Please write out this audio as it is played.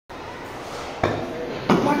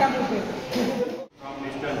From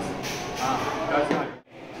distance. Touch.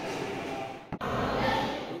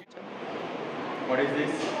 What is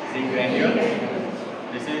this? Zinc granule.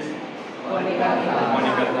 This is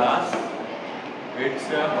conical glass. It's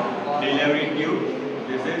a delivery tube.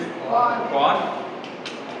 This is cork.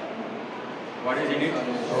 What is in it?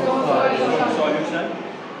 Soap solution.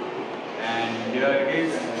 And here it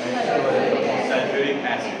is sulphuric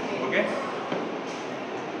acid. Okay.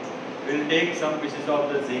 We'll take some pieces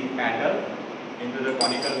of the zinc metal into the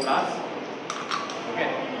conical glass. Okay.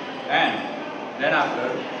 And then after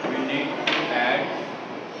we need to add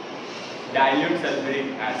dilute sulphuric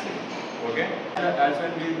acid. Okay. As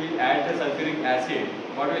when we will add the sulphuric acid,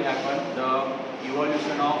 what will happen? The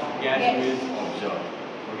evolution of gas will observe.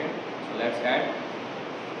 Okay. So let's add.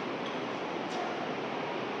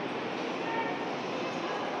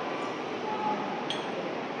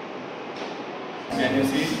 Can you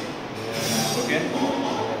see? Okay.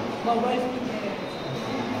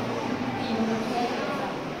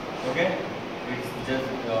 Okay. It's just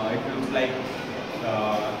it looks like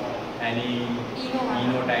any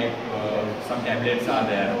Eno type. Some tablets are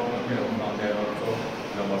there. Okay. Now there also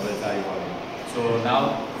the bubbles are evolving. So now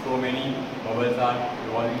so many bubbles are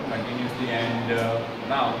evolving continuously, and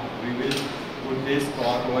now we will put this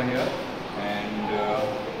cork over here, and the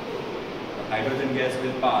hydrogen gas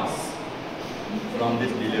will pass from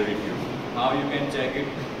this delivery tube. Now you can check it.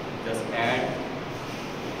 Just add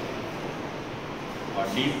or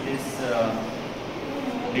dip this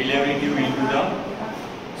delivery tube into the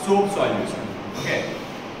soap solution. Okay.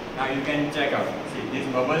 Now you can check out. See, these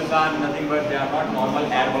bubbles are nothing but they are not normal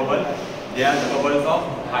air bubble. They are the bubbles of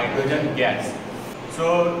hydrogen gas.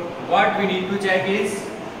 So what we need to check is,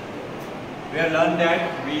 we have learned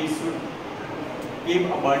that we should keep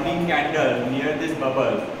a burning candle near this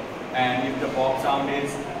bubble, and if the pop sound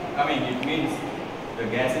is coming, it means the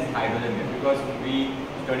gas is hydrogen gas, because we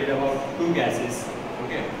studied about two gases.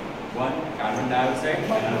 Okay, one carbon dioxide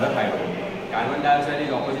and another hydrogen. Carbon dioxide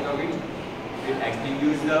is opposite of it. It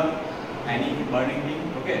extinguishes the any burning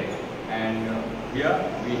thing. Okay, and here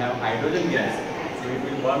we have hydrogen gas, so it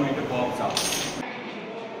will burn with the pop sound.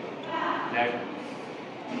 That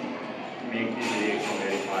make this reaction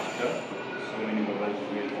very faster. So many bubbles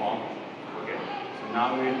will form. Okay, so now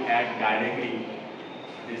we will add directly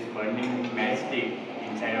this burning matchstick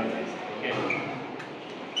inside of this. Okay,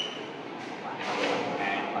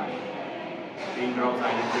 and pin drops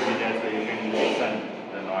are just to be there, so you can listen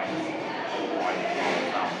the noise.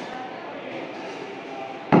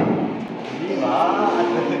 Sound.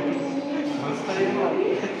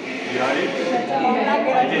 You heard it?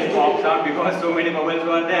 It is pop sound because so many bubbles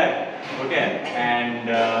were there. Okay, and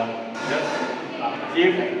just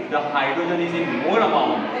if the hydrogen is in more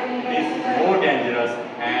amount, it is more dangerous,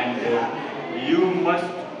 and you must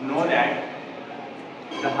know that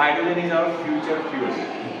the hydrogen is our future fuel.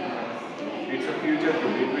 It's a future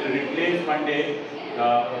fuel. It will replace one day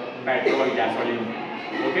petrol, gasoline.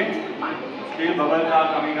 Okay? Still bubbles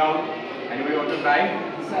are coming out. Anybody want to try?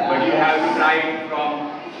 But you have to try it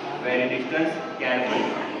from very distance, carefully.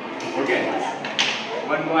 Okay?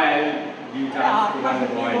 One more, I'll give chance to one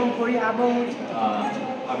boy.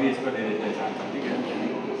 अभी इसको दे देते हैं chance, ठीक है?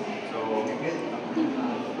 So,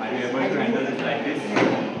 are you able to handle this like this?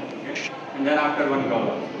 Okay? And then after one girl,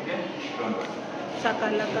 okay? Don't worry.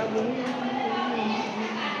 Sakalaka boom.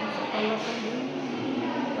 Okay.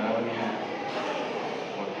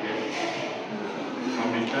 From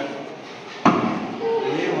distance.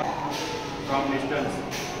 From distance.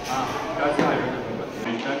 Touch the hydrogen.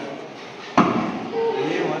 Distance.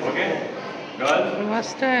 Okay. Girl.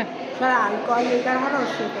 मस्त है. Sir alcohol लेकर हर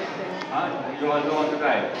उससे करते हैं. हाँ. You also want to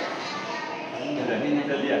try?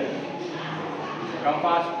 जल्दी आ. Come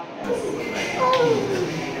fast.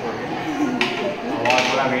 और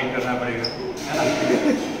थोड़ा वेट करना पड़ेगा, है ना?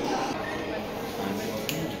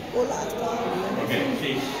 Okay,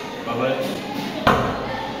 see, bubble.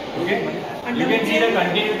 Okay, you can see the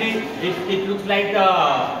continuity. It looks like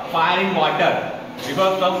fire in water,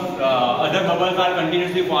 because some other bubbles are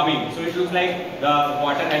continuously forming. So it looks like the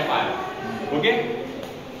water has fire. Okay.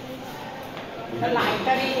 The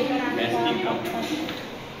lighter is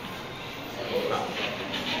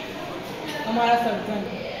हमारा surgeon.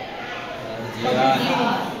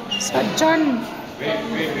 Surgeon. Wait.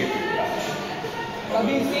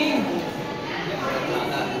 कभी Singh.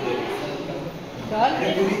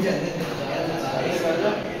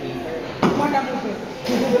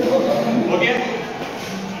 Okay.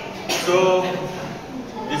 So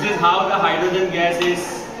this is how the hydrogen gas is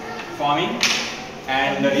forming,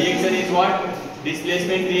 and the reaction is what?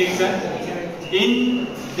 Displacement reaction. In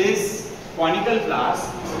this conical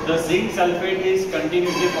flask, the zinc sulfate is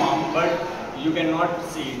continuously formed, but you cannot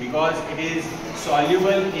see because it is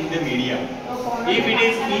soluble in the medium. If it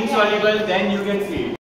is insoluble, then you can see it.